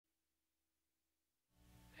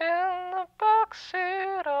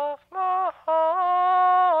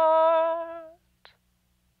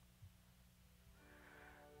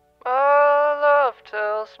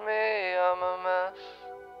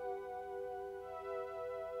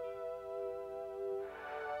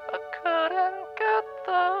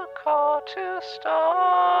to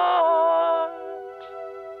start.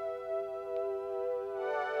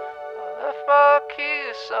 I left my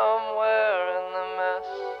keys somewhere in the mess.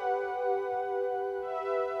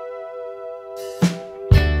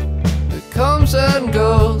 It comes and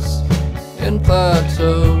goes in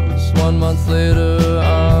plateaus. 1 month later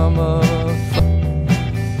I'm a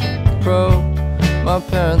pro. My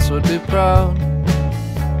parents would be proud.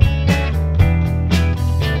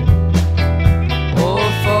 Or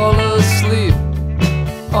fall asleep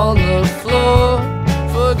on the floor,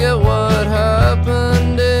 forget what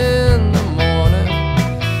happened in the morning.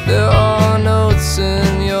 There are notes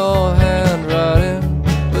in your handwriting,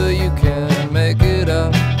 but you can't make it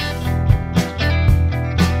out.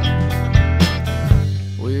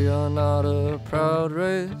 We are not a proud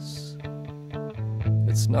race,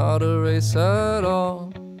 it's not a race at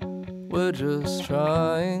all. We're just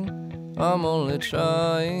trying, I'm only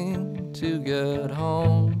trying to get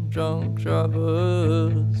home. Drunk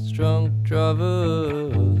drivers, drunk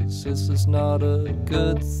drivers, this is not a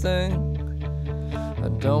good thing. I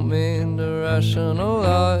don't mean to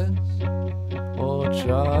rationalize or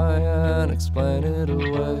try and explain it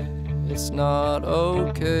away. It's not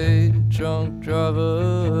okay. Drunk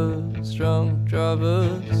drivers, drunk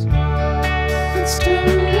drivers. It's too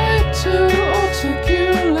late to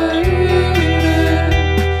articulate it.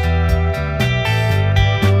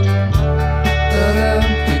 That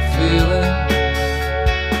empty feeling.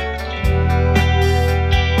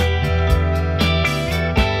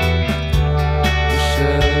 You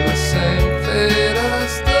share the same fate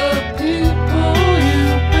as the people you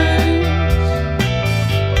hate.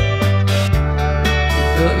 You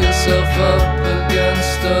built yourself up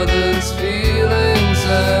against others' feelings,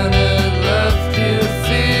 and it left you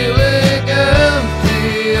feeling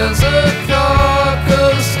empty as a car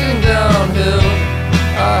coasting downhill.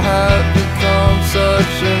 I had become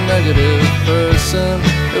such a negative person.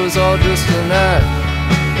 It was all just an act.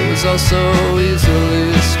 It was all so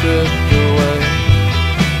easily stripped away.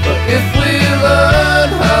 But if we learn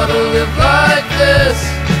how to live like this,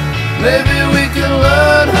 maybe we can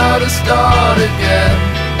learn how to start again.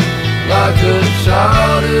 Like a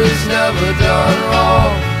child who's never done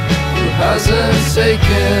wrong, who hasn't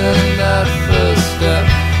taken that first step.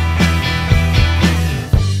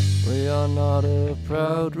 We are not a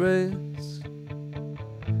proud race,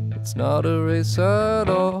 it's not a race at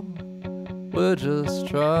all. We're just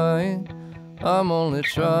trying, I'm only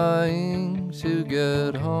trying to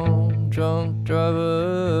get home. Drunk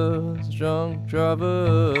drivers, drunk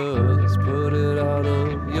drivers, put it out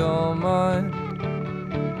of your mind.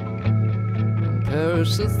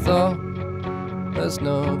 Perish the thought, there's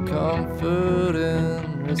no comfort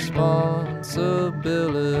in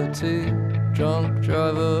responsibility. Drunk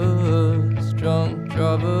drivers, drunk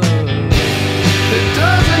drivers. It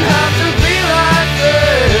doesn't have to be like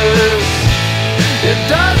this. It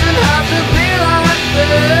doesn't have to be like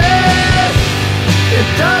this. It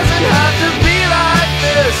doesn't have to be like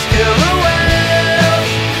this. Killer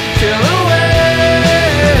whales, killer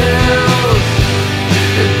whales.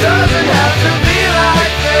 It doesn't have to be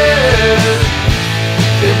like this.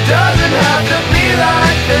 It doesn't have to be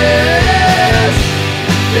like this.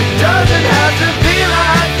 It doesn't have to be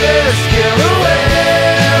like this. Killer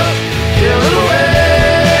whales, killer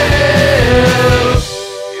whales.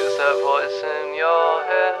 Use that voice in your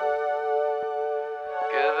head,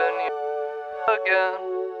 giving you again.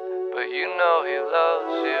 But you know he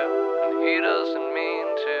loves you, and he doesn't mean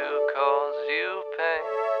to cause you pain.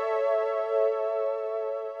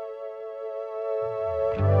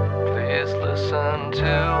 Please listen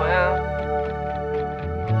to him.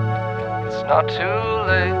 It's not too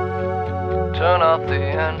late. Turn off the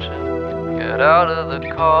engine, get out of the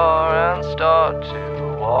car and start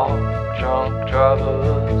to walk. Drunk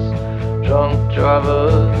drivers, drunk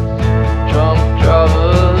drivers, drunk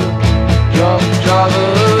drivers, drunk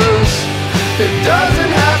drivers. It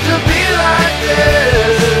doesn't have to be like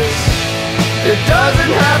this. It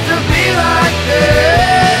doesn't have to be like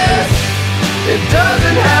this. It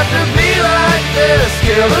doesn't have to be like this.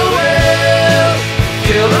 Killer whales,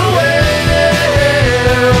 killer whales.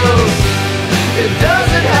 It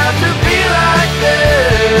doesn't have to be like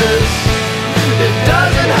this. It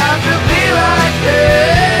doesn't have to be like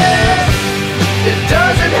this. It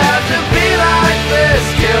doesn't have to be like this.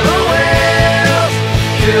 Killer whales,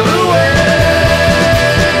 killer whales.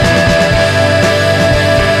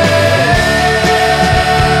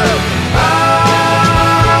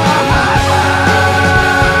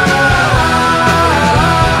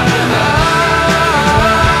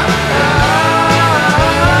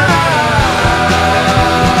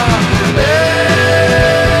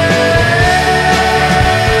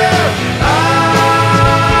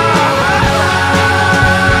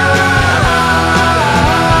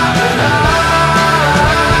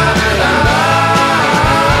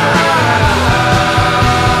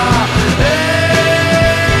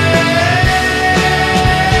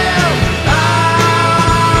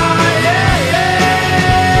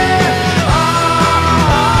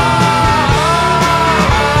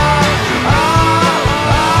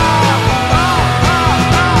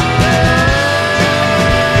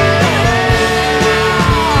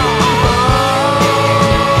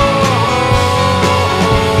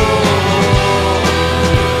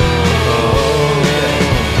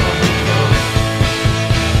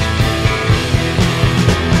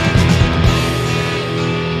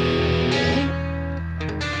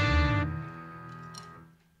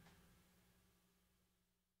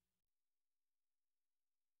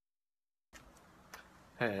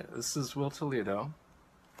 Hey, this is Will Toledo.